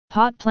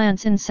Pot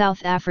plants in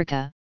South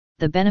Africa,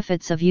 the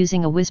benefits of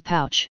using a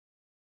WhizzPouch.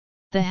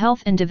 The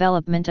health and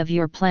development of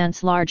your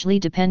plants largely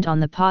depend on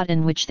the pot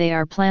in which they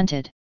are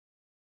planted.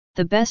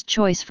 The best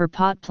choice for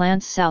pot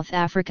plants South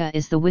Africa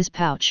is the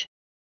WhizzPouch.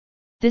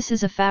 This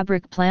is a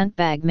fabric plant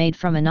bag made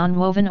from a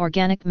non-woven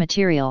organic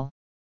material.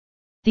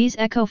 These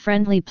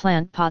eco-friendly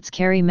plant pots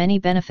carry many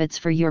benefits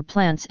for your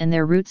plants and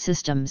their root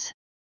systems.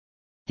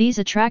 These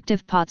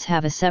attractive pots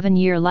have a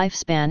 7-year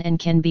lifespan and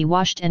can be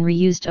washed and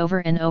reused over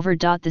and over.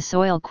 The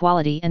soil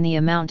quality and the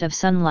amount of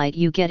sunlight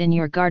you get in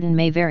your garden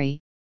may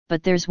vary,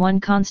 but there's one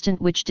constant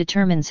which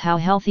determines how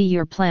healthy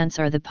your plants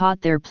are: the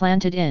pot they're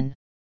planted in.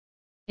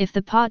 If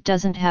the pot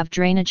doesn't have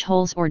drainage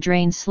holes or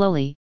drains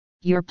slowly,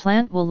 your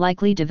plant will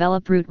likely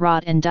develop root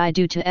rot and die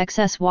due to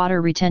excess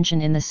water retention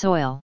in the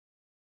soil.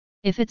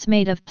 If it's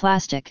made of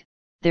plastic,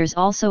 there's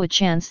also a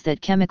chance that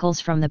chemicals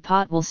from the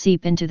pot will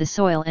seep into the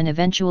soil and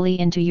eventually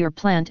into your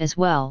plant as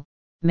well,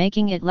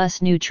 making it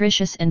less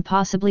nutritious and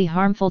possibly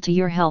harmful to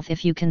your health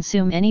if you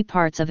consume any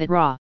parts of it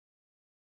raw.